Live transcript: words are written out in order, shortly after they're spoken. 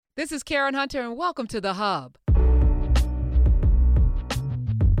This is Karen Hunter, and welcome to The Hub.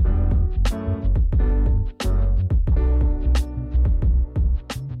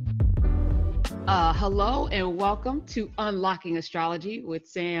 Hello and welcome to Unlocking Astrology with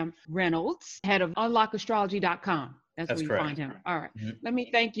Sam Reynolds, head of unlockastrology.com. That's where you correct. find him. All right. Let me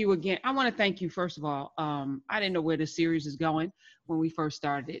thank you again. I want to thank you, first of all. I didn't know where this series is going when we first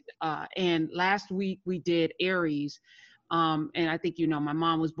started. And last week we did Aries. And I think, my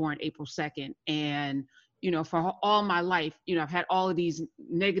mom was born April 2nd. And, for all my life, I've had all of these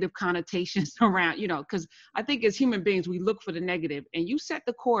negative connotations around, because I think as human beings, we look for the negative. And you set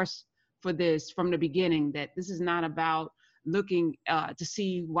the course for this from the beginning, that this is not about looking to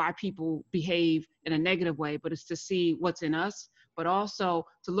see why people behave in a negative way, but it's to see what's in us, but also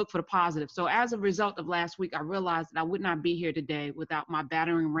to look for the positive. So as a result of last week, I realized that I would not be here today without my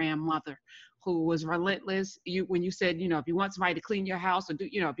battering ram mother, who was relentless. When you said, if you want somebody to clean your house, or do,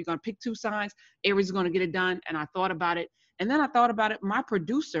 if you're going to pick two signs, Aries is going to get it done. And I thought about it. And then I thought about it. My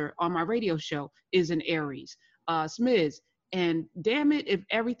producer on my radio show is an Aries, Smiz. And damn it, if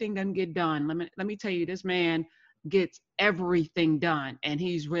everything doesn't get done, let me tell you, this man gets everything done, and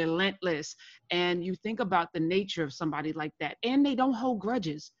he's relentless. And you think about the nature of somebody like that, and they don't hold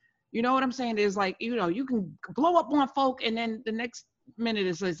grudges. You know what I'm saying? There's like, you can blow up on folk, and then the next minute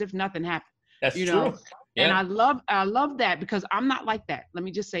is as if nothing happened. That's true. Yeah. And I love that, because I'm not like that. Let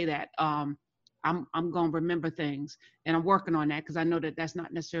me just say that. I'm going to remember things, and I'm working on that, because I know that that's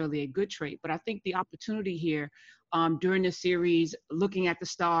not necessarily a good trait. But I think the opportunity here during this series, looking at the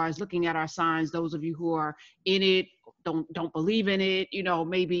stars, looking at our signs, those of you who are in it, don't believe in it,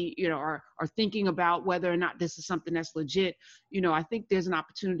 maybe, are thinking about whether or not this is something that's legit. I think there's an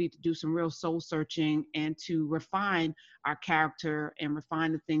opportunity to do some real soul searching and to refine our character and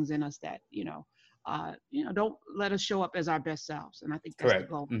refine the things in us that, don't let us show up as our best selves. And I think that's correct.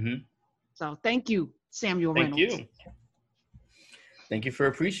 the goal. Mm-hmm. So thank you, Samuel Thank Reynolds. you. Thank you for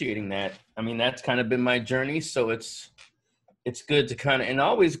appreciating that. I mean, that's kind of been my journey. So it's good to kind of, and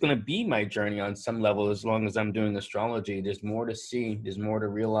always going to be my journey on some level, as long as I'm doing astrology. There's more to see. There's more to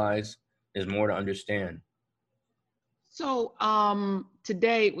realize. There's more to understand. So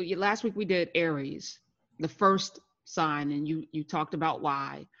today, last week we did Aries, the first sign, and you talked about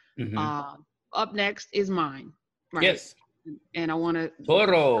why. Mm-hmm. Up next is mine. Right? Yes. And I want to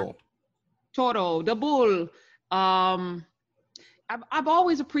Toro, the bull. I've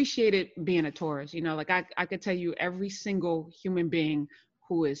always appreciated being a Taurus. Like I could tell you every single human being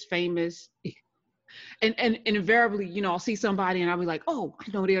who is famous, and invariably, I'll see somebody and I'll be like, oh, I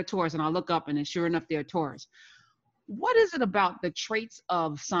know they're a Taurus, and I'll look up and then sure enough, they're a Taurus. What is it about the traits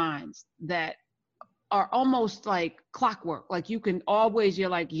of signs that are almost like clockwork? Like you're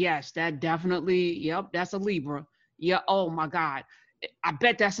like, yes, that definitely, yep, that's a Libra. Yeah, oh my God, I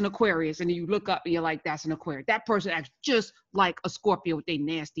bet that's an Aquarius. And you look up and you're like, that's an Aquarius. That person acts just like a Scorpio with their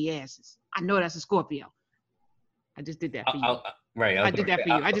nasty asses. I know that's a Scorpio. I just did that for you. Right. I did that for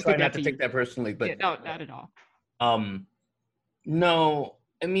you. I just did that for you. Not to take that personally, but yeah, no, not at all. No,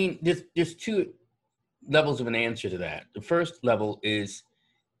 I mean, there's two levels of an answer to that. The first level is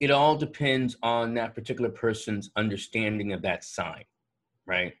it all depends on that particular person's understanding of that sign,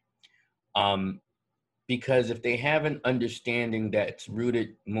 right? Because if they have an understanding that's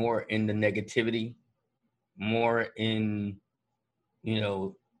rooted more in the negativity, more in,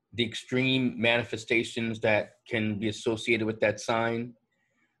 the extreme manifestations that can be associated with that sign,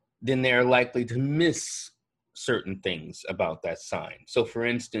 then they're likely to miss certain things about that sign. So for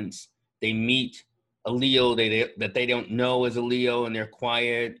instance, they meet a Leo that they don't know as a Leo, and they're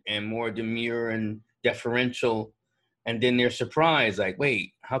quiet and more demure and deferential. And then they're surprised, like,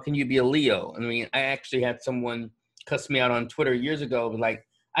 wait, how can you be a Leo? I mean, I actually had someone cuss me out on Twitter years ago, like,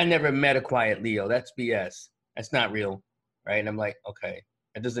 I never met a quiet Leo. That's BS. That's not real, right? And I'm like, okay,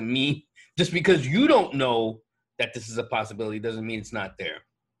 that doesn't mean, just because you don't know that this is a possibility doesn't mean it's not there.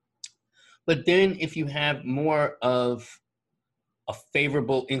 But then if you have more of a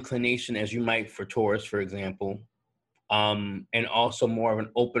favorable inclination, as you might for Taurus, for example, and also more of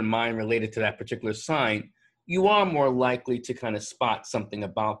an open mind related to that particular sign, you are more likely to kind of spot something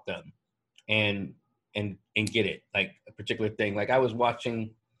about them and get it, like a particular thing. Like I was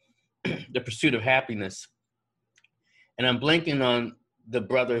watching The Pursuit of Happiness, and I'm blanking on the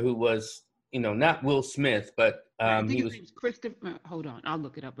brother who was, not Will Smith, but he was Christopher. Hold on, I'll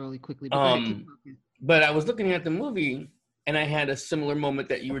look it up really quickly. But I was looking at the movie, and I had a similar moment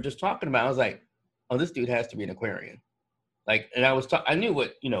that you were just talking about. I was like, oh, this dude has to be an Aquarian. Like, and I knew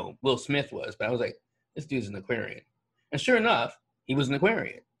what, Will Smith was, but I was like, this dude's an Aquarian. And sure enough, he was an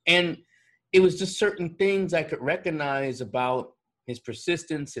Aquarian. And it was just certain things I could recognize about his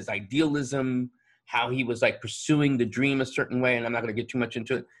persistence, his idealism, how he was like pursuing the dream a certain way. And I'm not going to get too much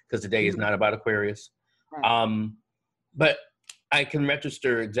into it because today is not about Aquarius. Right. But I can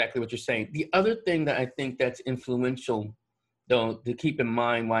register exactly what you're saying. The other thing that I think that's influential, though, to keep in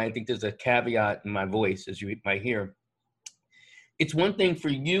mind, why I think there's a caveat in my voice, as you might hear, it's one thing for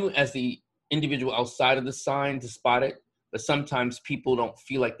you as the individual outside of the sign to spot it, but sometimes people don't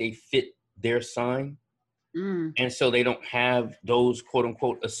feel like they fit their sign. Mm. And so they don't have those quote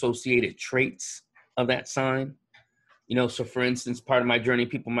unquote associated traits of that sign. You know, so for instance, part of my journey,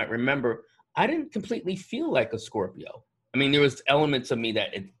 people might remember, I didn't completely feel like a Scorpio. I mean, there was elements of me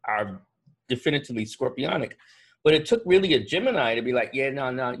that are definitively Scorpionic, but it took really a Gemini to be like, yeah,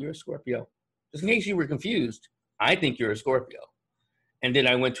 no, you're a Scorpio. Just in case you were confused, I think you're a Scorpio. And then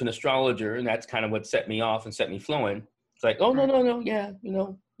I went to an astrologer, and that's kind of what set me off and set me flowing. It's like, oh, no, yeah, you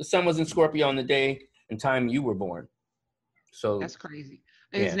know, the sun was in Scorpio on the day and time you were born. So That's crazy.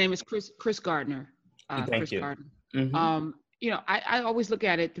 And his name is Chris Gardner. Thank Chris you. Gardner. Mm-hmm. You know, I always look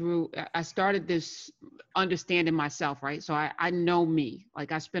at it through, I started this understanding myself, right? So I know me,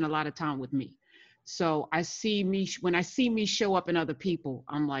 like I spend a lot of time with me. So I see me, when I see me show up in other people,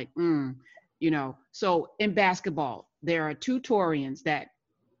 I'm like, you know, so in basketball, there are two Taurians that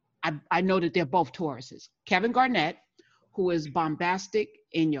I know that they're both Tauruses. Kevin Garnett, who is bombastic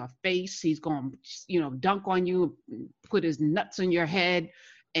in your face. He's going to, you know, dunk on you, put his nuts on your head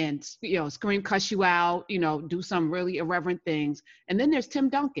and, you know, scream, cuss you out, you know, do some really irreverent things. And then there's Tim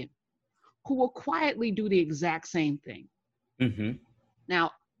Duncan, who will quietly do the exact same thing. Mm-hmm.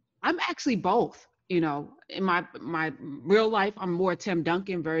 Now, I'm actually both. You know, in my real life, I'm more Tim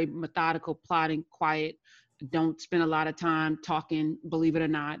Duncan, very methodical, plotting, quiet, don't spend a lot of time talking, believe it or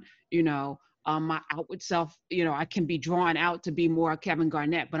not. You know, my outward self, you know, I can be drawn out to be more Kevin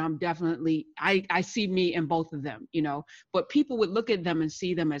Garnett, but I'm definitely, I see me in both of them, you know, but people would look at them and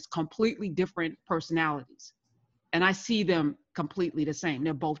see them as completely different personalities. And I see them completely the same.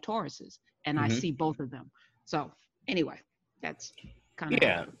 They're both Tauruses, and I see both of them. So anyway, that's kind of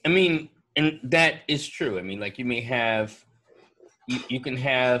Yeah, I mean, and that is true. I mean, like you may have, you can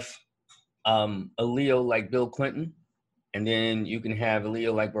have a Leo like Bill Clinton, and then you can have a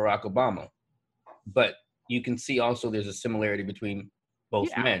Leo like Barack Obama. But you can see also there's a similarity between both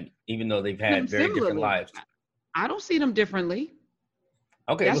men, even though they've had very different lives. I don't see them differently.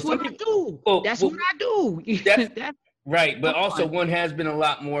 Okay, that's what I do. That's what I do. That's right, but also one has been a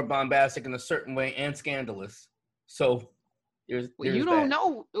lot more bombastic in a certain way and scandalous. So there's you don't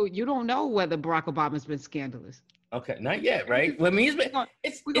know. You don't know whether Barack Obama's been scandalous. Okay, not yet, right? Well, I mean,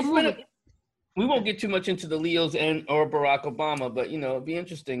 we won't get too much into the Leos or Barack Obama, but you know, it'd be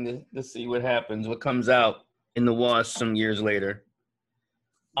interesting to see what happens, what comes out in the wash some years later.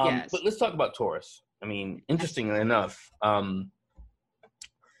 Yes. But let's talk about Taurus. I mean, interestingly enough,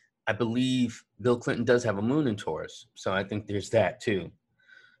 I believe Bill Clinton does have a moon in Taurus, so I think there's that too.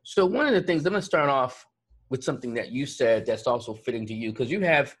 So one of the things, I'm going to start off with something that you said that's also fitting to you, because you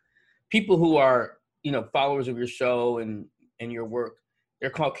have people who are, you know, followers of your show and your work. They're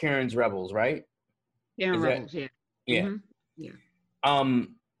called Karen's Rebels, right? Karen Rebels, yeah. Yeah. Mm-hmm. Yeah.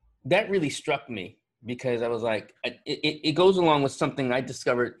 That really struck me because I was like, it goes along with something I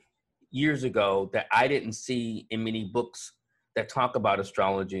discovered years ago that I didn't see in many books that talk about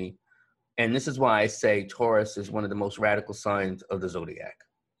astrology. And this is why I say Taurus is one of the most radical signs of the zodiac,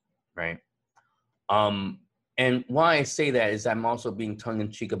 right? And why I say that is I'm also being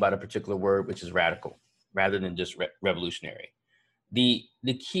tongue-in-cheek about a particular word, which is radical, rather than just revolutionary. The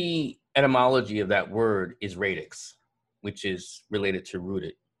key etymology of that word is radix, which is related to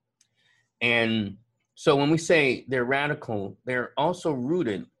rooted. And so when we say they're radical, they're also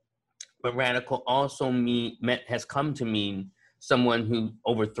rooted, but radical also has come to mean someone who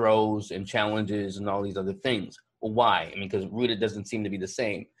overthrows and challenges and all these other things. Well, why? I mean, because rooted doesn't seem to be the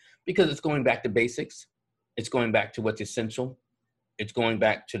same. Because it's going back to basics. It's going back to what's essential. It's going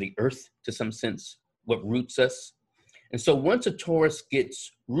back to the earth, to some sense, what roots us. And so once a Taurus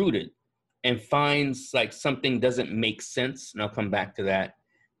gets rooted and finds like something doesn't make sense, and I'll come back to that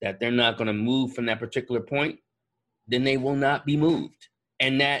they're not going to move from that particular point, then they will not be moved.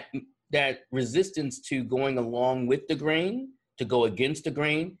 And that resistance to going along with the grain, to go against the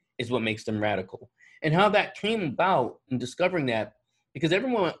grain, is what makes them radical. And how that came about in discovering that, because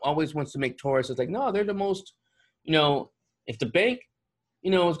everyone always wants to make Taurus, it's like, no, they're the most, you know, if the bank, you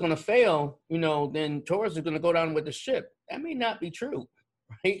know, is going to fail, you know, then Taurus is going to go down with the ship. That may not be true,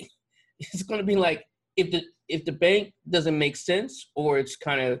 right? It's going to be like, if the bank doesn't make sense, or it's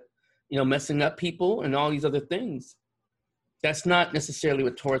kind of, you know, messing up people and all these other things, that's not necessarily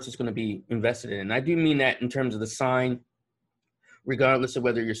what Taurus is going to be invested in. And I do mean that in terms of the sign, regardless of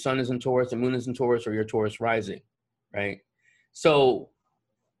whether your sun is in Taurus, the moon is in Taurus, or your Taurus rising, right? So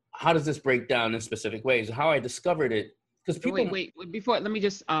how does this break down in specific ways? How I discovered it, because people... Wait, before, let me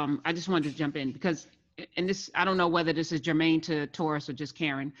just, I just wanted to jump in because, and this, I don't know whether this is germane to Taurus or just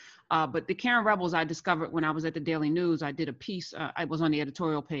Karen, but the Karen Rebels I discovered when I was at the Daily News. I did a piece, I was on the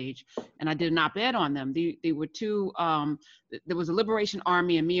editorial page, and I did an op-ed on them. They were two, there was a liberation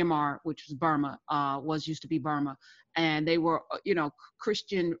army in Myanmar, which was Burma, used to be Burma, and they were,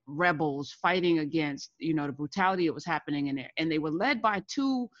 Christian rebels fighting against, the brutality that was happening in there. And they were led by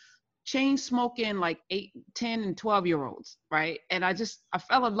two chain smoking like 8, 10, and 12-year-olds, right? And I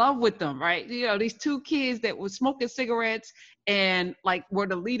fell in love with them, right? These two kids that were smoking cigarettes and like were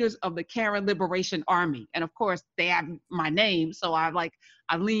the leaders of the Karen Liberation Army. And of course they have my name. So I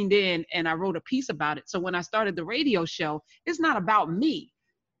leaned in and I wrote a piece about it. So when I started the radio show, it's not about me.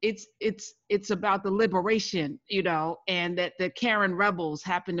 It's about the liberation, and that the Karen Rebels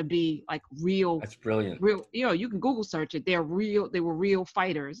happen to be like real. That's brilliant. Real, you can Google search it. They were real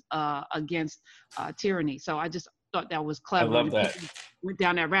fighters against tyranny. So I just thought that was clever. I love that. If people went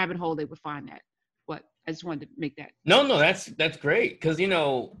down that rabbit hole, they would find that. But I just wanted to make that. No, that's great. Because,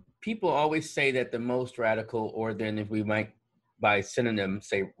 people always say that the most radical, or then if we might by synonym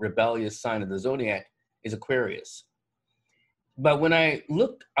say rebellious sign of the zodiac, is Aquarius. But when I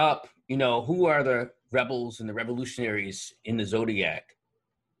looked up, who are the rebels and the revolutionaries in the zodiac,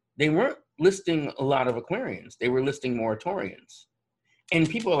 they weren't listing a lot of Aquarians. They were listing moratorians. And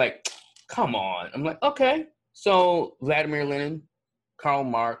people are like, come on. I'm like, okay. So Vladimir Lenin, Karl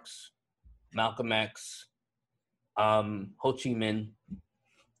Marx, Malcolm X, Ho Chi Minh.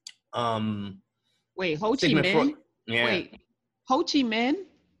 Wait, Ho Chi Sigmund Minh? Freud. Yeah. Wait, Ho Chi Minh?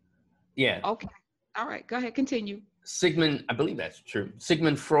 Yeah. Okay. All right. Go ahead. Continue. I believe that's true.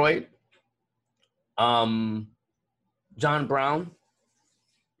 Sigmund Freud, John Brown.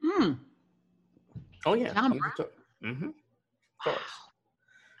 Oh yeah. John Brown. Mm-hmm. Of course.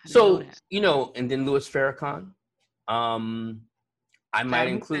 So, and then Louis Farrakhan. I might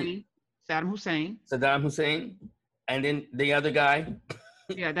include Saddam Hussein, and then the other guy.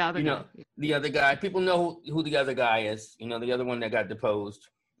 Yeah, the other guy. The other guy. People know who the other guy is. The other one that got deposed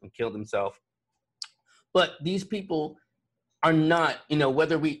and killed himself. But these people are not,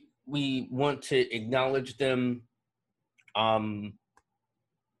 whether we want to acknowledge them, one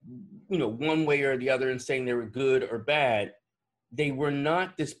way or the other and saying they were good or bad, they were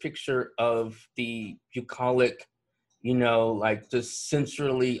not this picture of the bucolic, like the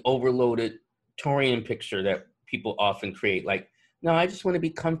sensually overloaded Taurian picture that people often create. Like, no, I just want to be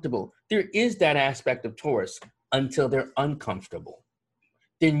comfortable. There is that aspect of Taurus until they're uncomfortable.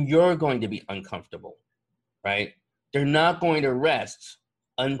 Then you're going to be uncomfortable. Right? They're not going to rest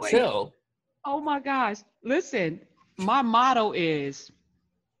until... Wait. Oh my gosh. Listen, my motto is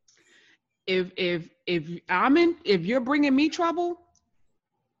if you're bringing me trouble,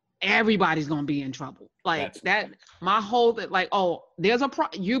 everybody's going to be in trouble. Like that, my whole, like, oh, there's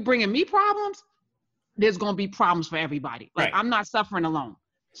you bringing me problems, there's going to be problems for everybody. Like, right. I'm not suffering alone.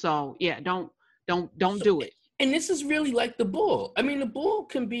 So yeah, don't do it. And this is really like the bull. I mean, the bull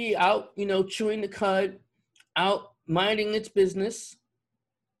can be out, chewing the cud, out minding its business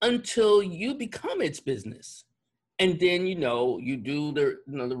until you become its business. And then, you do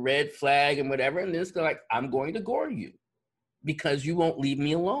the red flag and whatever. And then it's like, I'm going to gore you because you won't leave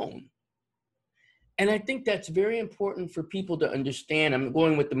me alone. And I think that's very important for people to understand. I'm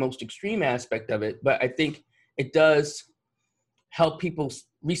going with the most extreme aspect of it, but I think it does help people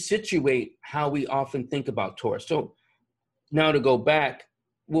resituate how we often think about Taurus. So now to go back,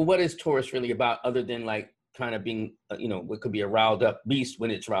 well, what is Taurus really about other than like kind of being, what could be a riled up beast when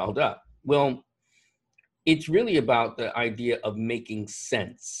it's riled up? Well, it's really about the idea of making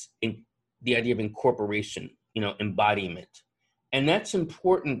sense, in the idea of incorporation, embodiment. And that's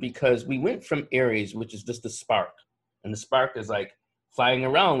important because we went from Aries, which is just the spark. And the spark is like flying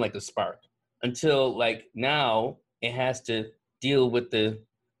around like a spark until like now it has to deal with the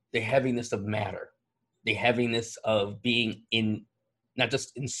heaviness of matter, the heaviness of being not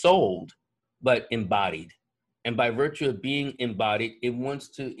just ensouled, but embodied. And by virtue of being embodied, it wants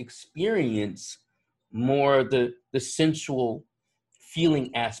to experience more the sensual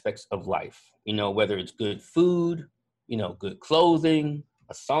feeling aspects of life, whether it's good food, good clothing,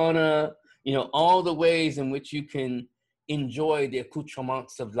 a sauna, all the ways in which you can enjoy the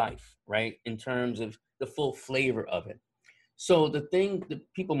accoutrements of life, right? In terms of the full flavor of it. So the thing that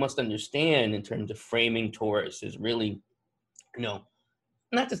people must understand in terms of framing Taurus is really,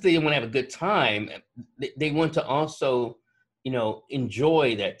 not just they want to have a good time, they want to also,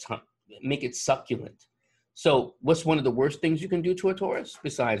 enjoy that time, make it succulent. So what's one of the worst things you can do to a Taurus,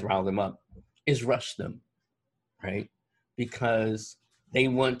 besides rile them up, is rush them, right? Because they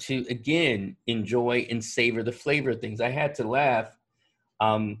want to, again, enjoy and savor the flavor of things. I had to laugh,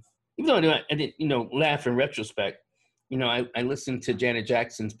 even though I didn't, laugh in retrospect. I listened to Janet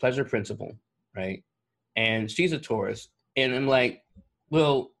Jackson's Pleasure Principle, right? And she's a Taurus. And I'm like,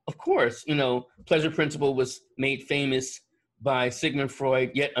 well, of course, Pleasure Principle was made famous by Sigmund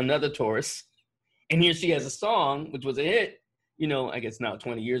Freud, yet another Taurus. And here she has a song, which was a hit, I guess now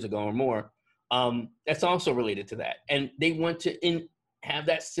 20 years ago or more. That's also related to that. And they want to have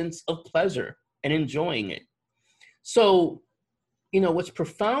that sense of pleasure and enjoying it. So, what's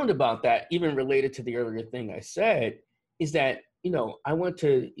profound about that, even related to the earlier thing I said, is that, I want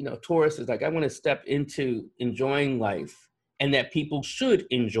to, Taurus is like, I want to step into enjoying life, and that people should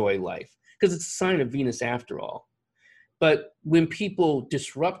enjoy life because it's a sign of Venus after all. But when people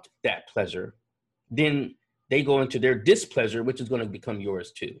disrupt that pleasure, then they go into their displeasure, which is going to become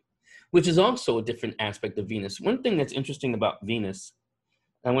yours too, which is also a different aspect of Venus. One thing that's interesting about Venus,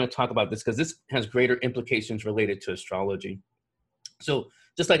 I want to talk about this because this has greater implications related to astrology. So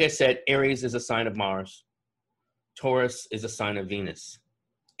just like I said, Aries is a sign of Mars. Taurus is a sign of Venus.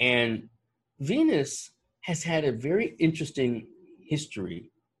 And Venus has had a very interesting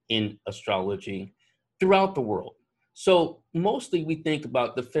history in astrology throughout the world. So mostly we think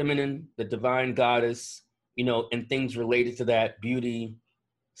about the feminine, the divine goddess, and things related to that: beauty,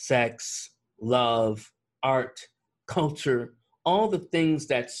 sex, love, art, culture, all the things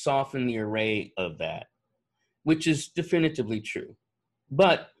that soften the array of that, which is definitively true.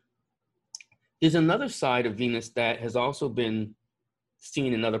 But there's another side of Venus that has also been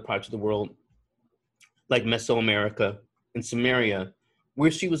seen in other parts of the world, like Mesoamerica and Samaria,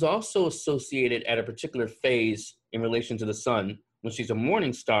 where she was also associated at a particular phase in relation to the sun, when she's a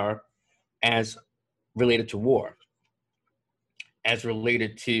morning star, as related to war, as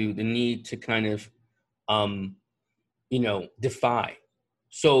related to the need to kind of, defy.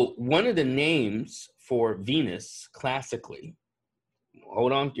 So one of the names for Venus classically,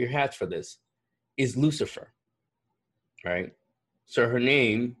 hold on to your hats for this, is Lucifer, right? So her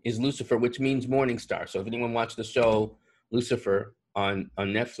name is Lucifer, which means morning star. So if anyone watched the show Lucifer on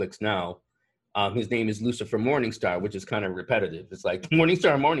Netflix now, his name is Lucifer Morningstar, which is kind of repetitive. It's like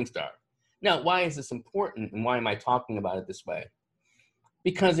Morningstar, Morningstar. Now, why is this important, and why am I talking about it this way?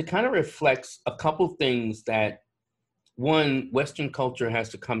 Because it kind of reflects a couple things that, one, Western culture has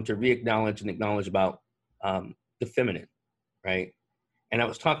to come to re-acknowledge and acknowledge about the feminine, right? And I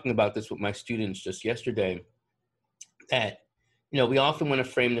was talking about this with my students just yesterday, that, we often want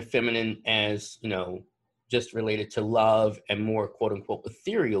to frame the feminine as, just related to love and more quote unquote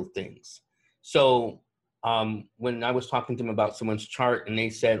ethereal things. So when I was talking to them about someone's chart and they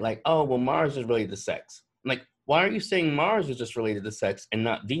said like, oh, well, Mars is related to sex. I'm like, why are you saying Mars is just related to sex and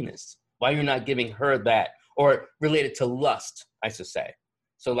not Venus? Why are you not giving her that? Or related to lust, I should say.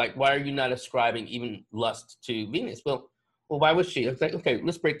 So like, why are you not ascribing even lust to Venus? Well, why was she? I was like, okay,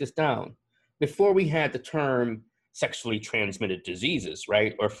 let's break this down. Before we had the term sexually transmitted diseases,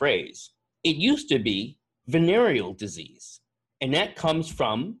 right, or phrase, it used to be venereal disease. And that comes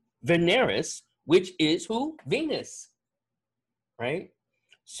from Veneris, which is who? Venus, right?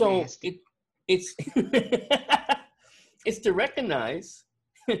 So it's it's to recognize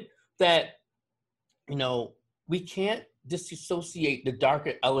that, we can't disassociate the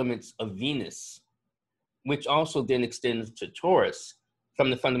darker elements of Venus, which also then extends to Taurus, from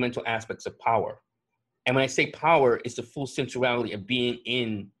the fundamental aspects of power. And when I say power, it's the full sensuality of being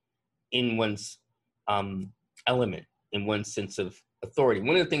in one's element, in one's sense of authority.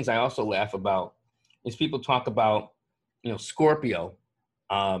 One of the things I also laugh about is people talk about, Scorpio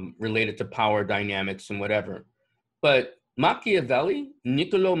related to power dynamics and whatever. But Machiavelli,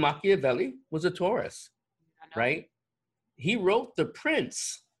 Niccolo Machiavelli, was a Taurus, right? He wrote The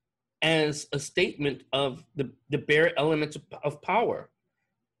Prince as a statement of the bare elements of power.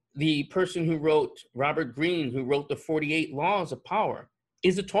 The person who wrote, Robert Greene, who wrote the 48 Laws of Power,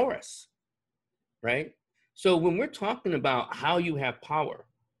 is a Taurus, right? So when we're talking about how you have power,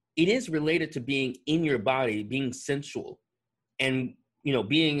 it is related to being in your body, being sensual, and,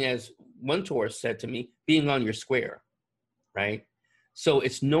 being, as one Taurus said to me, being on your square, right? So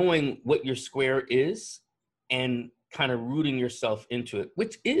it's knowing what your square is and kind of rooting yourself into it,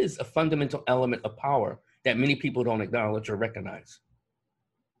 which is a fundamental element of power that many people don't acknowledge or recognize.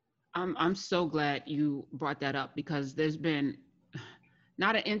 I'm so glad you brought that up, because there's been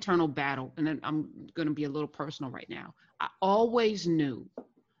not an internal battle, and I'm going to be a little personal right now. I always knew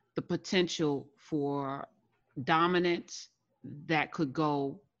the potential for dominance that could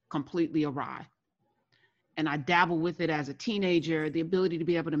go completely awry. and I dabble with it as a teenager, the ability to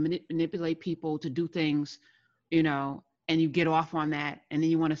be able to manipulate people to do things, you know, and you get off on that, and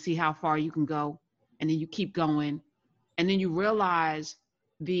then you want to see how far you can go, and then you keep going, and then you realize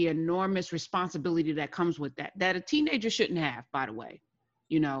the enormous responsibility that comes with that a teenager shouldn't have, by the way.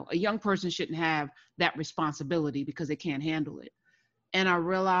 You know, a young person shouldn't have that responsibility because they can't handle it. And I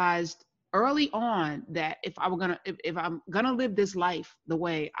realized early on that if I'm gonna live this life the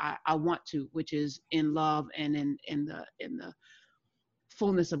way I want to, which is in love and in the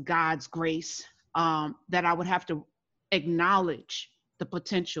fullness of God's grace, that I would have to acknowledge the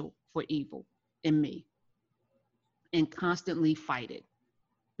potential for evil in me and constantly fight it,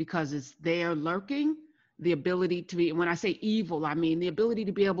 because it's there lurking. The ability to be, when I say evil, I mean the ability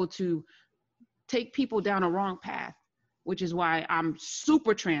to be able to take people down a wrong path, which is why I'm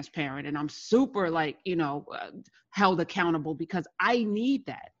super transparent and I'm super held accountable, because I need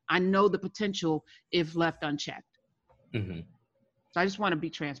that. I know the potential if left unchecked. Mm-hmm. So I just want to be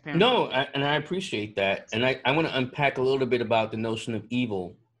transparent. No, and I appreciate that. And I want to unpack a little bit about the notion of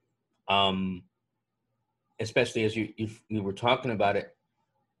evil, especially as you were talking about it.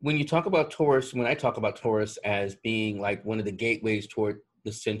 When you talk about Taurus, when I talk about Taurus as being like one of the gateways toward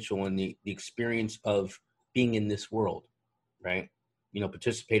the sensual and the experience of being in this world, right? You know,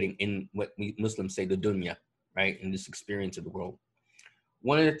 participating in what we Muslims say, the dunya, right? In this experience of the world.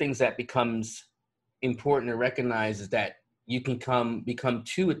 One of the things that becomes important to recognize is that you can become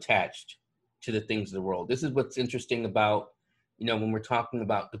too attached to the things of the world. This is what's interesting about, you know, when we're talking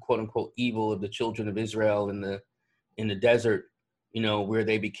about the quote unquote evil of the children of Israel in the desert, you know, where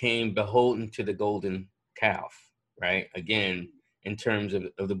they became beholden to the golden calf, right? Again, in terms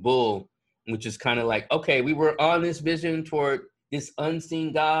of the bull, which is kind of like, okay, we were on this vision toward this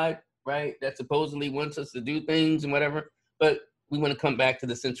unseen God, right? That supposedly wants us to do things and whatever, but we want to come back to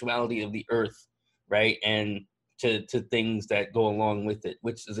the sensuality of the earth, right? And to things that go along with it,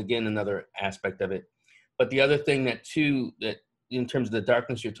 which is again, another aspect of it. But the other thing that in terms of the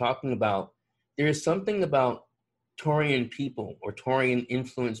darkness you're talking about, there is something about Taurian people or Taurian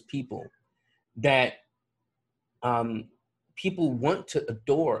influenced people that people want to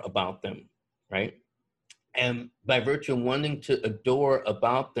adore about them, right? And by virtue of wanting to adore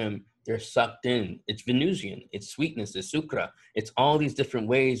about them, they're sucked in. It's Venusian, it's sweetness, it's sukra. It's all these different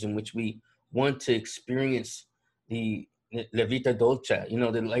ways in which we want to experience the la vita dolce, you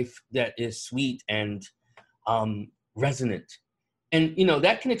know, the life that is sweet and resonant. And, you know,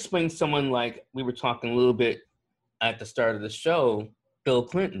 that can explain someone like we were talking a little bit at the start of the show, Bill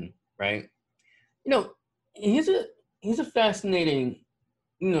Clinton, right? You know, he's a fascinating,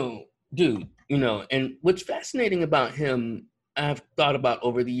 you know, dude, you know, and what's fascinating about him, I've thought about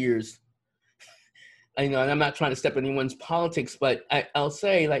over the years, you know, and I'm not trying to step in anyone's politics, but I'll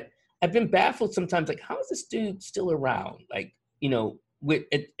say, like, I've been baffled sometimes, like, how is this dude still around? Like, you know, with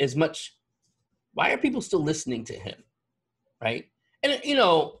as much, why are people still listening to him, right? And, you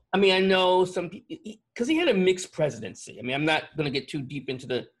know, I mean, I know some people, because he had a mixed presidency. I mean, I'm not going to get too deep into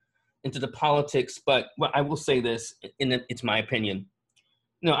the politics, but I will say this, it's my opinion.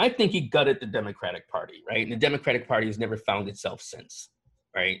 No, I think he gutted the Democratic Party, right? And the Democratic Party has never found itself since,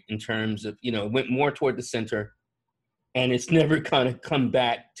 right? In terms of, you know, it went more toward the center, and it's never kind of come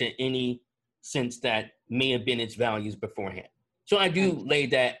back to any sense that may have been its values beforehand. So I do lay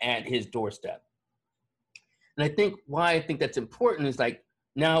that at his doorstep. And I think why I think that's important is, like,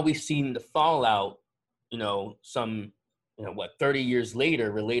 now we've seen the fallout, you know, 30 years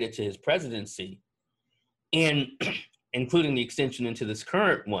later related to his presidency, and including the extension into this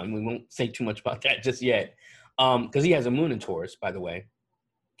current one. We won't say too much about that just yet, because he has a moon in Taurus, by the way,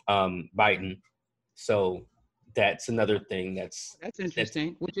 Biden. So that's another thing that's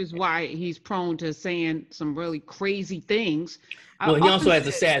interesting, which is why he's prone to saying some really crazy things. Well, he also has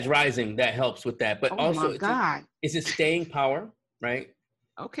a Sag rising that helps with that, but also it's a staying power, right?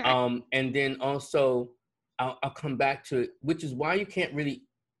 Okay. And then also I'll come back to it, which is why you can't really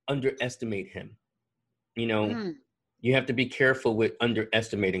underestimate him. You know, you have to be careful with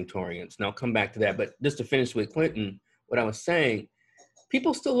underestimating Taurians. And I'll come back to that. But just to finish with Clinton, what I was saying,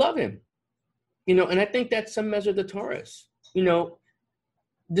 people still love him. You know, and I think that's some measure of the Taurus. You know,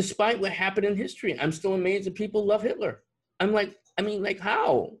 despite what happened in history, I'm still amazed that people love Hitler. I'm like, I mean, like,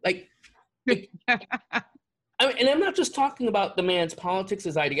 how? Like and I'm not just talking about the man's politics,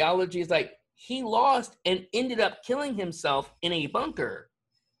 his ideology. It's like he lost and ended up killing himself in a bunker,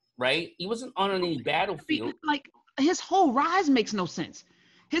 right? He wasn't on any battlefield. Like, his whole rise makes no sense.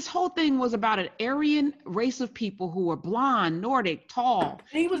 His whole thing was about an Aryan race of people who were blonde, Nordic, tall.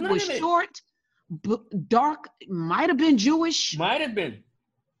 He was short, dark, might have been Jewish. Might have been.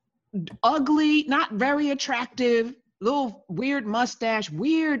 ugly, not very attractive, little weird mustache,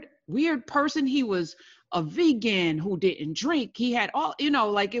 weird person. He was a vegan who didn't drink. He had all,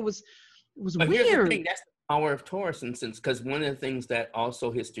 like it was But here's the weird. thing, that's the power of Taurus, in sense, because one of the things that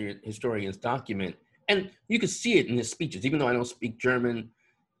also historians document, and you can see it in his speeches, even though I don't speak German,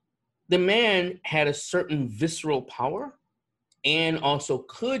 the man had a certain visceral power and also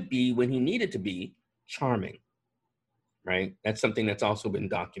could be, when he needed to be, charming, right? That's something that's also been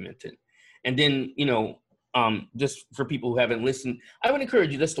documented. And then, just for people who haven't listened, I would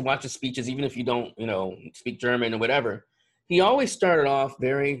encourage you just to watch his speeches, even if you don't, speak German or whatever. He always started off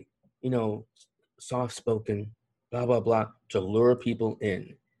very, soft spoken, blah, blah, blah, to lure people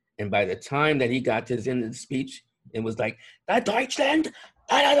in. And by the time that he got to his end of the speech, it was like, that Deutschland,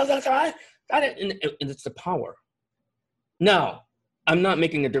 and it's the power. Now, I'm not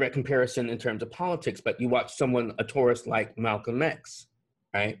making a direct comparison in terms of politics, but you watch someone, a Taurus like Malcolm X,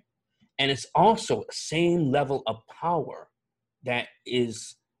 right? And it's also the same level of power that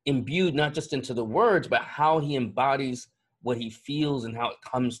is imbued not just into the words, but how he embodies what he feels and how it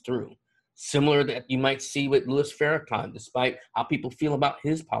comes through. Similar that you might see with Louis Farrakhan, despite how people feel about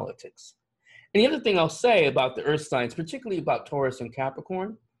his politics. And the other thing I'll say about the earth signs, particularly about Taurus and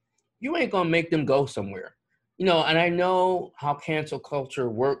Capricorn, you ain't gonna make them go somewhere. And I know how cancel culture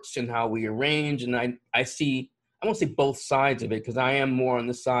works and how we arrange, and I see, I won't say both sides of it, because I am more on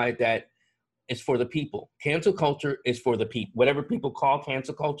the side that it's for the people. Cancel culture is for the people. Whatever people call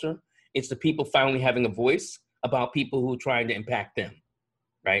cancel culture, it's the people finally having a voice about people who are trying to impact them,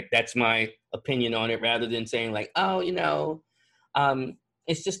 right? That's my opinion on it, rather than saying like,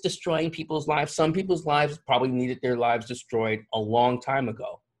 it's just destroying people's lives. Some people's lives probably needed their lives destroyed a long time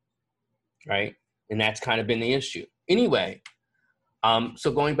ago, right? And that's kind of been the issue. Anyway,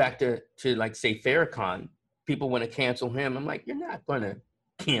 so going back to like, say, Farrakhan, people want to cancel him. I'm like, you're not going to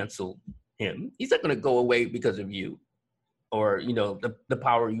cancel him. He's not going to go away because of you or, the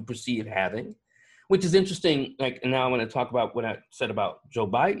power you perceive having, which is interesting. Like, and now I want to talk about what I said about Joe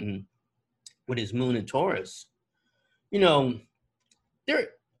Biden with his moon in Taurus. He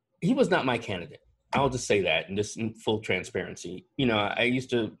was not my candidate. I'll just say that, and just in full transparency. I used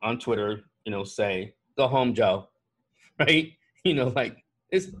to, on Twitter, say, go home, Joe, right? Like,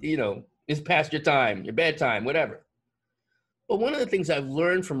 it's past your time, your bedtime, whatever. But one of the things I've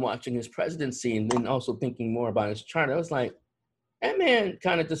learned from watching his presidency and then also thinking more about his chart, I was like, that man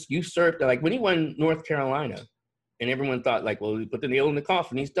kind of just usurped, like when he won North Carolina, and everyone thought like, well, he put the nail in the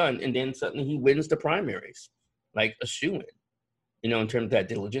coffin, he's done. And then suddenly he wins the primaries, like a shoo-in, in terms of that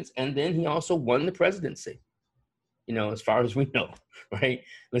diligence. And then he also won the presidency. As far as we know, right?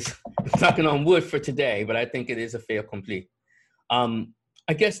 Let's knocking on wood for today, but I think it is a fait accompli.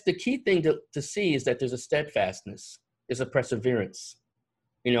 I guess the key thing to see is that there's a steadfastness, there's a perseverance.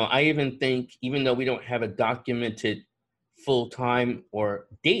 I even think, even though we don't have a documented full time or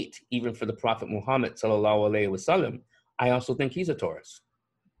date, even for the Prophet Muhammad sallallahu alaihi wasallam, I also think he's a Taurus,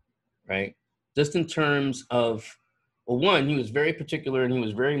 right? Just in terms of, well, one, he was very particular and he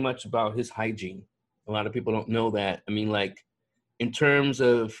was very much about his hygiene. A lot of people don't know that. I mean, like, in terms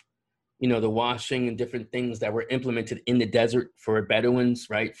of, the washing and different things that were implemented in the desert for Bedouins,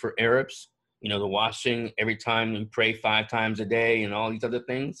 right? For Arabs, the washing every time you pray 5 times a day and all these other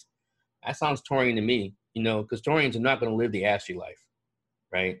things. That sounds Taurian to me, because Taurians are not going to live the ashy life,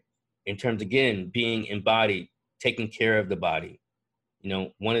 right? In terms, again, being embodied, taking care of the body.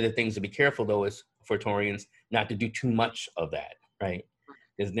 One of the things to be careful, though, is for Taurians not to do too much of that, right?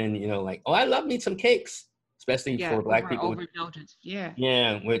 Because then, like, oh, I love me some cakes, especially for Black people. Overindulgence. Yeah.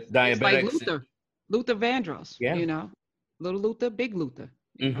 Yeah, with diabetics. It's like Luther Vandross, yeah. Little Luther, big Luther.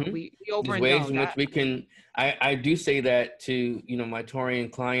 We overindulge. There's ways in which we can, I do say that to, my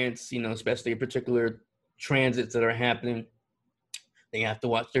Taurian clients, especially in particular transits that are happening, they have to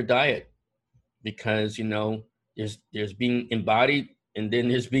watch their diet because, there's being embodied and then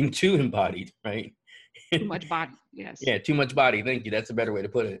there's being too embodied, right? Too much body, yes. Yeah, too much body. Thank you. That's a better way to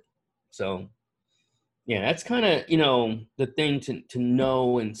put it. So, yeah, that's kind of, the thing to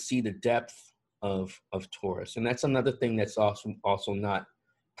know and see the depth of Taurus. And that's another thing that's also not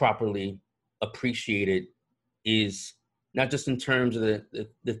properly appreciated, is not just in terms of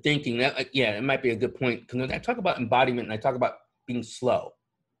the thinking. That, it might be a good point, because when I talk about embodiment and I talk about being slow,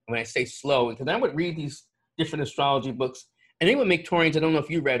 when I say slow, because I would read these different astrology books and they would make Taurians, I don't know if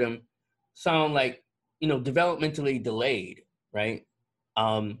you read them, sound like, developmentally delayed, right?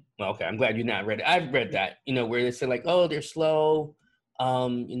 Well, okay, I'm glad you not read it. I've read that, where they say like, oh, they're slow,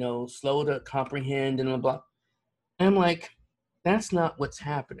 slow to comprehend and blah, blah. And I'm like, that's not what's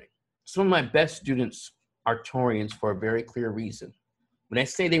happening. Some of my best students are Taurians for a very clear reason. When I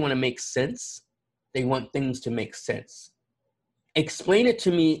say they want to make sense, they want things to make sense. Explain it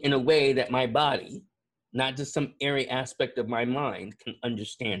to me in a way that my body, not just some airy aspect of my mind, can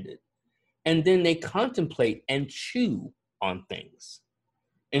understand it. And then they contemplate and chew on things.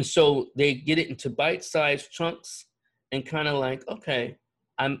 And so they get it into bite-sized chunks and kind of like, okay,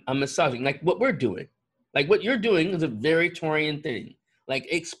 I'm massaging, like what we're doing. Like what you're doing is a very Taurean thing. Like,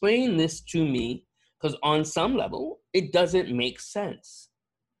 explain this to me, because on some level, it doesn't make sense.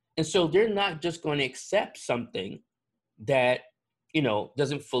 And so they're not just going to accept something that,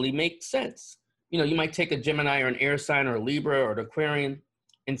 doesn't fully make sense. You might take a Gemini or an air sign or a Libra or an Aquarian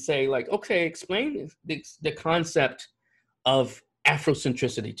and say like, okay, explain the concept of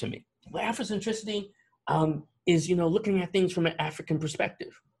Afrocentricity to me. Well, Afrocentricity is, looking at things from an African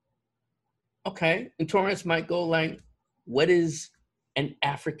perspective. Okay, and Taurus might go like, what is an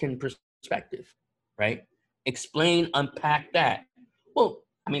African perspective, right? Explain, unpack that. Well,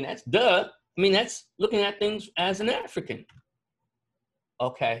 that's duh. That's looking at things as an African.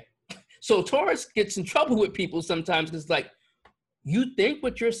 Okay, so Taurus gets in trouble with people sometimes because like, you think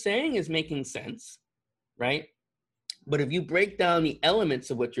what you're saying is making sense, right? But if you break down the elements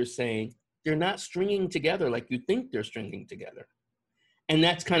of what you're saying, they're not stringing together like you think they're stringing together. And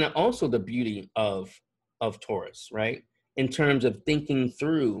that's kind of also the beauty of Taurus, right? In terms of thinking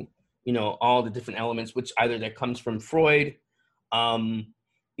through, all the different elements, which either that comes from Freud, and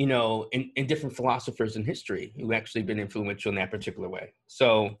different philosophers in history who actually been influential in that particular way.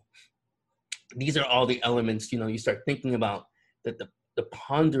 So these are all the elements, you start thinking about the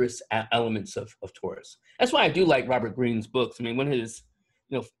ponderous elements of Taurus. That's why I do like Robert Greene's books. One of his,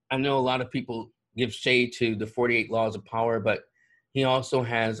 I know a lot of people give shade to the 48 Laws of Power, but he also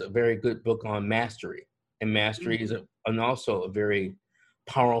has a very good book on mastery. And mastery is also a very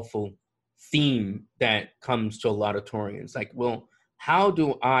powerful theme that comes to a lot of Taurians. Like, well, how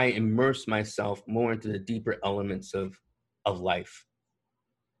do I immerse myself more into the deeper elements of life?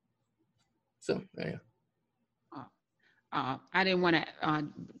 So, yeah. I didn't want to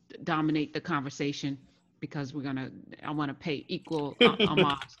dominate the conversation because I want to pay equal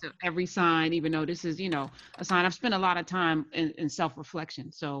homage to every sign, even though this is, a sign. I've spent a lot of time in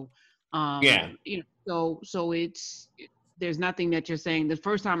self-reflection. So, so there's nothing that you're saying. The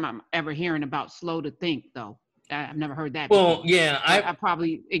first time I'm ever hearing about slow to think, though, I've never heard that before. Yeah, I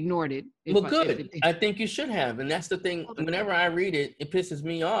probably ignored it. Good. I think you should have. And that's the thing. Whenever I read it, it pisses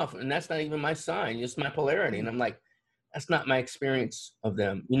me off. And that's not even my sign. It's my polarity. And I'm like, that's not my experience of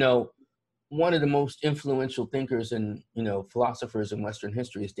them. One of the most influential thinkers and, philosophers in Western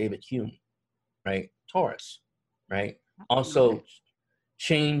history is David Hume, right? Taurus, right? Also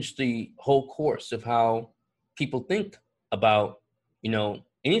changed the whole course of how people think about,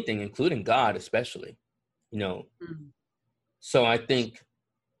 anything, including God, especially, So I think,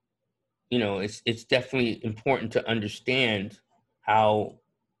 it's definitely important to understand how,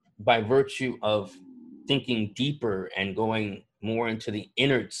 by virtue of thinking deeper and going more into the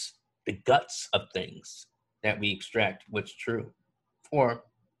innards, the guts of things, that we extract what's true, or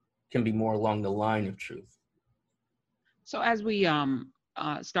can be more along the line of truth. So as we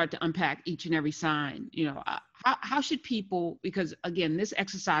start to unpack each and every sign, how should people, because again, this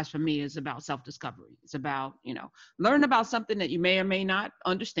exercise for me is about self-discovery. It's about, learn about something that you may or may not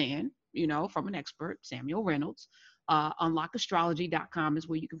understand, from an expert, Samuel Reynolds. Unlockastrology.com is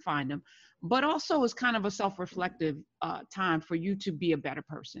where you can find them. But also it's kind of a self-reflective time for you to be a better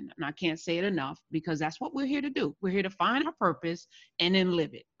person. And I can't say it enough, because that's what we're here to do. We're here to find our purpose and then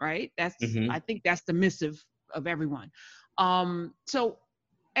live it, right? I think that's the missive of everyone. So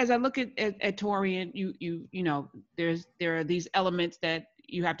as I look at Taurian, there are these elements that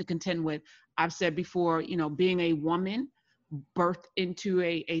you have to contend with. I've said before, being a woman birthed into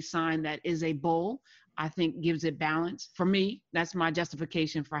a sign that is a bull, I think gives it balance. For me, that's my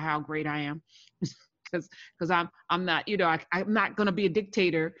justification for how great I am, because I'm not, I'm not going to be a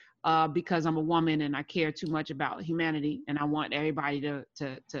dictator because I'm a woman and I care too much about humanity, and I want everybody to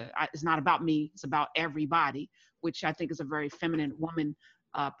it's not about me, it's about everybody, which I think is a very feminine woman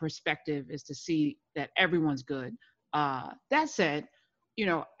perspective, is to see that everyone's good. That said,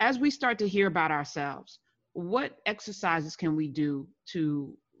 as we start to hear about ourselves, what exercises can we do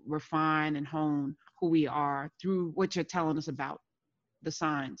to refine and hone who we are through what you're telling us about the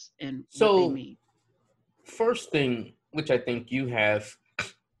signs and what they mean? First thing, which I think you have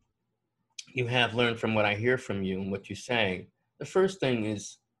learned from what I hear from you and what you say, the first thing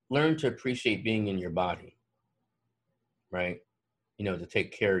is learn to appreciate being in your body, right? To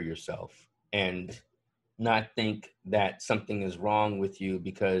take care of yourself and not think that something is wrong with you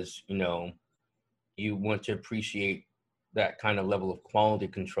because, you want to appreciate that kind of level of quality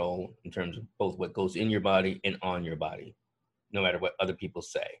control in terms of both what goes in your body and on your body, no matter what other people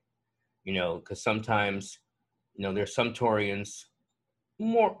say, because sometimes, there's some Taurians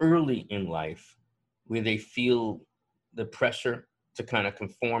more early in life where they feel the pressure to kind of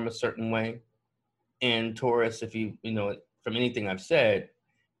conform a certain way. And Taurus, if from anything I've said,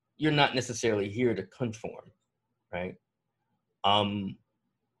 you're not necessarily here to conform, right?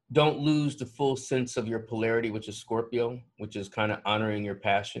 Don't lose the full sense of your polarity, which is Scorpio, which is kind of honoring your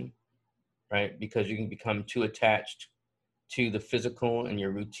passion, right? Because you can become too attached to the physical and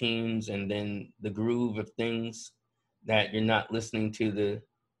your routines and then the groove of things that you're not listening to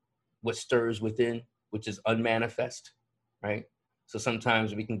what stirs within, which is unmanifest, right? So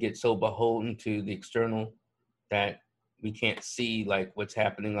sometimes we can get so beholden to the external that we can't see like what's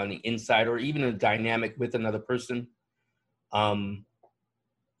happening on the inside or even a dynamic with another person. And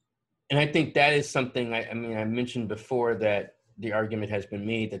I think that is something, I mentioned before that the argument has been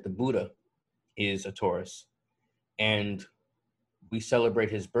made that the Buddha is a Taurus. And we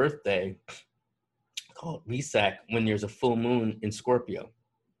celebrate his birthday called Vesak when there's a full moon in Scorpio.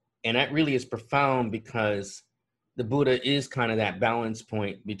 And that really is profound because the Buddha is kind of that balance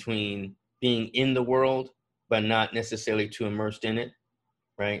point between being in the world, but not necessarily too immersed in it,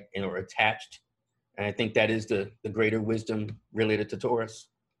 right? Or attached. And I think that is the greater wisdom related to Taurus.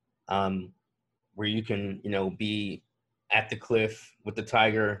 Where you can, be at the cliff with the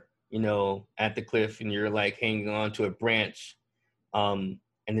tiger, at the cliff and you're like hanging on to a branch. And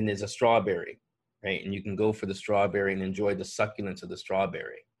then there's a strawberry, right? And you can go for the strawberry and enjoy the succulence of the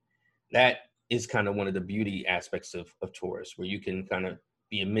strawberry. That is kind of one of the beauty aspects of Taurus, where you can kind of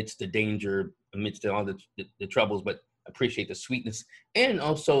be amidst the danger, amidst all the troubles, but appreciate the sweetness and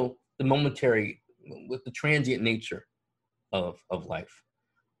also the momentary, with the transient nature of life.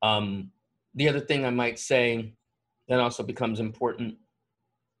 The other thing I might say that also becomes important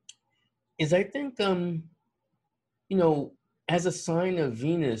is I think, as a sign of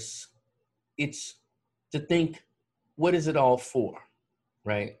Venus, it's to think, what is it all for,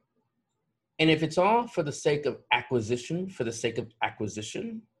 right? And if it's all for the sake of acquisition,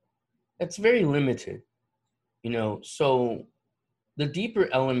 that's very limited, So the deeper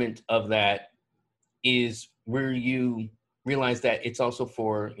element of that is where you realize that it's also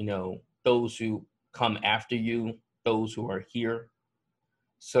for, those who come after you, those who are here.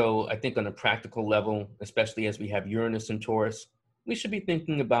 So I think on a practical level, especially as we have Uranus and Taurus, we should be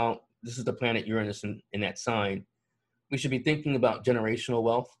thinking about, this is the planet Uranus in that sign, we should be thinking about generational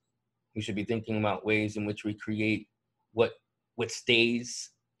wealth. We should be thinking about ways in which we create what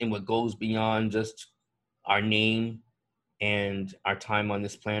stays and what goes beyond just our name and our time on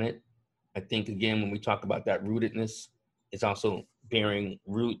this planet. I think, again, when we talk about that rootedness, it's also bearing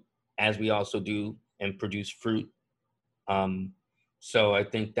root as we also do and produce fruit. So I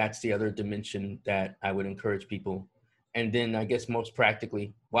think that's the other dimension that I would encourage people. And then I guess most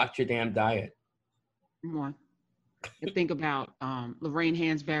practically, watch your damn diet. One. And think about Lorraine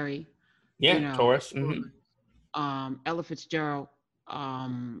Hansberry. Yeah, Taurus. Mm-hmm. Ella Fitzgerald,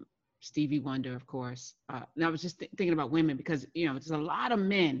 Stevie Wonder, of course. And I was just thinking about women because, there's a lot of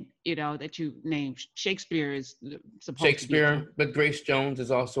men, that you named. Shakespeare is supposed Shakespeare, to be but Grace Jones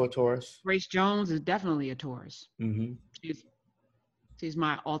is also a Taurus. Grace Jones is definitely a Taurus. Mm-hmm. She's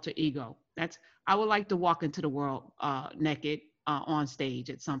my alter ego. I would like to walk into the world naked on stage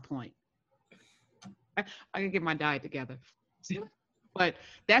at some point. I can get my diet together. But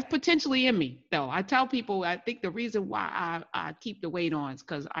that's potentially in me, though. I tell people, I think the reason why I keep the weight on is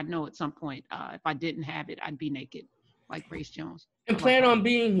because I know at some point, if I didn't have it, I'd be naked, like Grace Jones. And plan on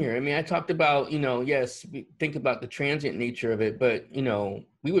being here. I mean, I talked about, yes, we think about the transient nature of it, but,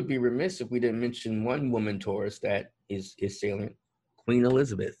 we would be remiss if we didn't mention one woman Taurus that is salient, Queen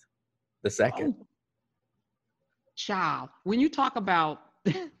Elizabeth II. Oh, child, when you talk about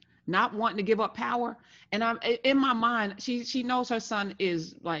not wanting to give up power, and I'm in my mind, she knows her son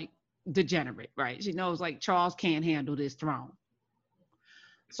is like degenerate, right? She knows like Charles can't handle this throne,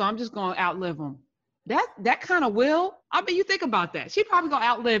 so I'm just gonna outlive him. That kind of will. I mean, you think about that. She probably gonna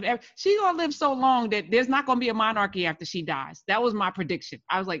outlive. She's gonna live so long that there's not gonna be a monarchy after she dies. That was my prediction.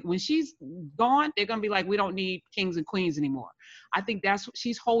 I was like, when she's gone, they're gonna be like, we don't need kings and queens anymore. I think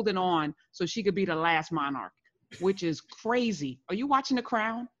she's holding on so she could be the last monarch, which is crazy. Are you watching The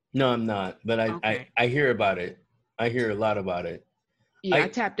Crown? No, I'm not, but I hear about it. I hear a lot about it. Yeah, I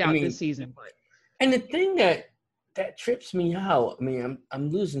tapped out this season, but. And the thing that trips me out, I mean, I'm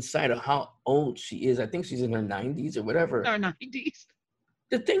losing sight of how old she is. I think she's in her 90s or whatever. Her 90s.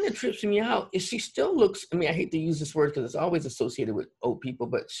 The thing that trips me out is she still looks, I mean, I hate to use this word because it's always associated with old people,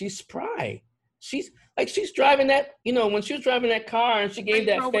 but she's spry. she's driving that, when she was driving that car and she gave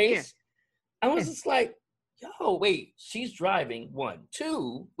that face, I was just like, yo, wait, she's driving, 1.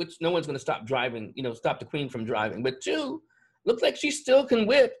 2, which no one's going to stop driving, stop the queen from driving. But 2, looks like she still can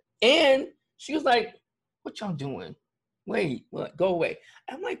whip. And she was like, what y'all doing? Wait, what? Go away.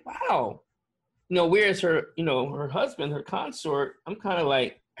 I'm like, wow. Whereas her, her husband, her consort, I'm kind of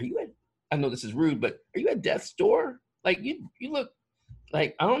like, I know this is rude, but are you at death's door? Like, you look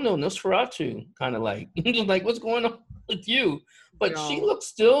like, I don't know, Nosferatu, kind of like, like, what's going on with you? But she looks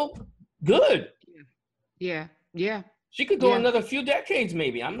still good. Yeah. She could go another few decades,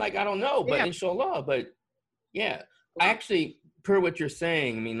 maybe. I'm like, I don't know, but inshallah. But yeah, I actually, per what you're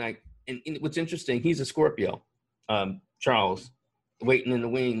saying, I mean, like, and what's interesting, he's a Scorpio, Charles, waiting in the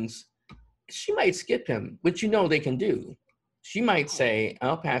wings. She might skip him, which they can do. She might say,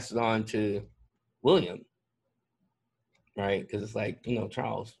 I'll pass it on to William, right? Because it's like,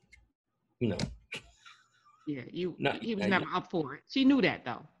 Charles, Yeah, he was never up for it. She knew that,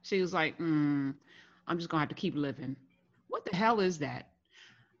 though. She was like, I'm just going to have to keep living. What the hell is that?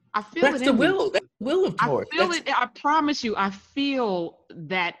 I feel that's it the in will. me. That's the will of Taurus. I feel it. I promise you, I feel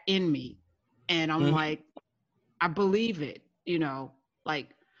that in me. And I'm like, I believe it, like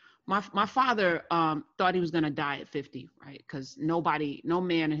my father thought he was going to die at 50, right? Because no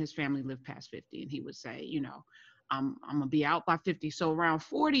man in his family lived past 50. And he would say, I'm going to be out by 50. So around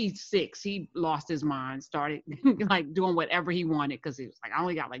 46, he lost his mind, started like doing whatever he wanted. Because he was like, I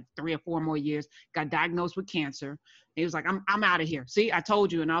only got like 3 or 4 more years, got diagnosed with cancer. He was like, I'm out of here. See, I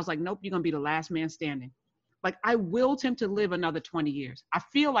told you. And I was like, nope, you're going to be the last man standing. Like, I willed him to live another 20 years. I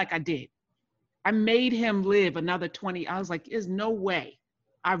feel like I did. I made him live another 20. I was like, there's no way.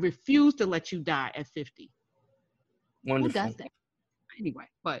 I refuse to let you die at 50. Wonderful. Who does that? Anyway,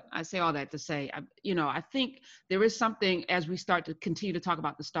 but I say all that to say, I think there is something as we start to continue to talk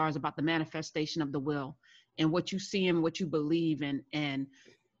about the stars, about the manifestation of the will and what you see and what you believe in and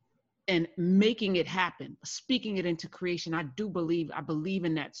making it happen, speaking it into creation. I believe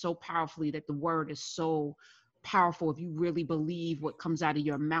in that so powerfully, that the word is so powerful. If you really believe what comes out of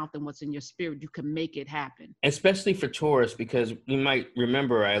your mouth and what's in your spirit, you can make it happen. Especially for Taurus, because you might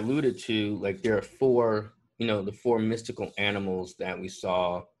remember I alluded to, like, there are 4, the 4 mystical animals that we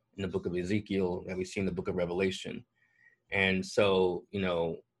saw in the book of Ezekiel, that we see in the book of Revelation. And so,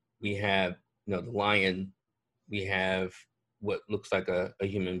 we have, the lion, we have what looks like a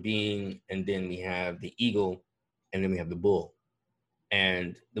human being, and then we have the eagle, and then we have the bull.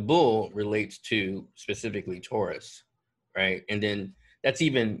 And the bull relates to specifically Taurus, right? And then that's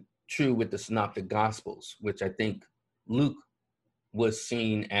even true with the Synoptic Gospels, which I think Luke was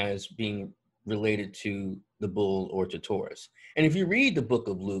seen as being related to the bull or to Taurus. And if you read the book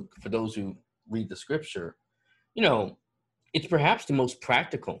of Luke, for those who read the scripture, it's perhaps the most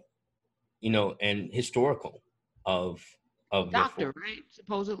practical, and historical of doctor, right?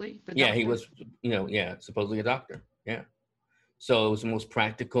 Supposedly. Yeah, he was, supposedly a doctor. Yeah. So it was the most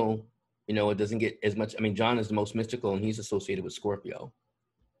practical, it doesn't get as much. I mean, John is the most mystical and he's associated with Scorpio.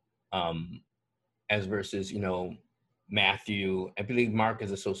 As versus, Matthew, I believe Mark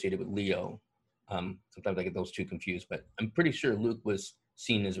is associated with Leo. Sometimes I get those two confused, but I'm pretty sure Luke was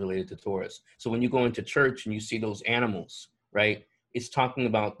seen as related to Taurus. So when you go into church and you see those animals, right, it's talking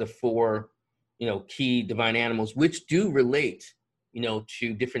about the 4, key divine animals, which do relate,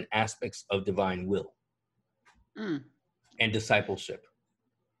 to different aspects of divine will and discipleship.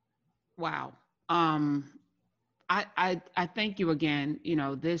 Wow. I thank you again.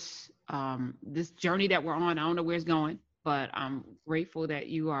 This journey that we're on, I don't know where it's going, but I'm grateful that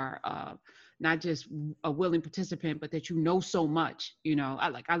you are not just a willing participant, but that you know so much.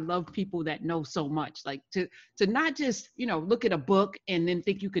 I love people that know so much. Like to not just look at a book and then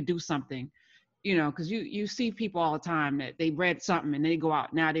think you could do something. Because you see people all the time that they read something and they go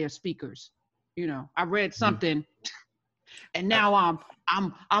out, now they're speakers. I read something and now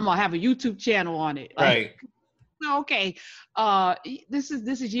I'm gonna have a YouTube channel on it. Right. Okay, this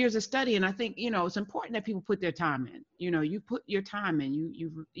is years of study, and I think it's important that people put their time in. You put your time in.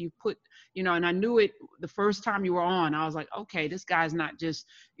 You put and I knew it the first time you were on. I was like, okay, this guy's not just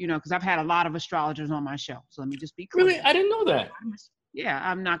because I've had a lot of astrologers on my show. So let me just be clear. Really, I didn't know that. Yeah,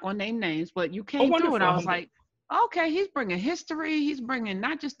 I'm not gonna name names, but you came through, and I was like, okay, he's bringing history. He's bringing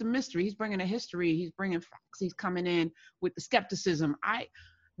not just the mystery. He's bringing a history. He's bringing facts. He's coming in with the skepticism.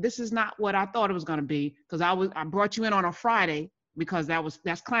 This is not what I thought it was going to be, because I brought you in on a Friday because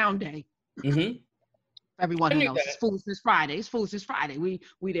that's Clown Day. Mm-hmm. Everyone who knows it's Foolishness Friday. It's Foolishness Friday. We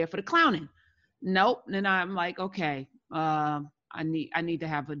there for the clowning. Nope. And then I'm like, okay, I need to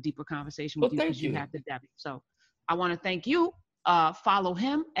have a deeper conversation with you because you have the depth. So I want to thank you follow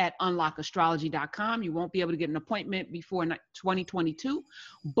him at unlockastrology.com. You won't be able to get an appointment before 2022,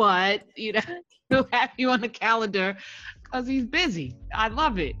 but he'll have you on the calendar because he's busy. I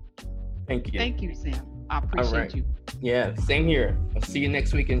love it. Thank you. Thank you, Sam. I appreciate you. Yeah, same here. I'll see you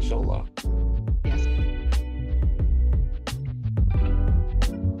next week, inshallah.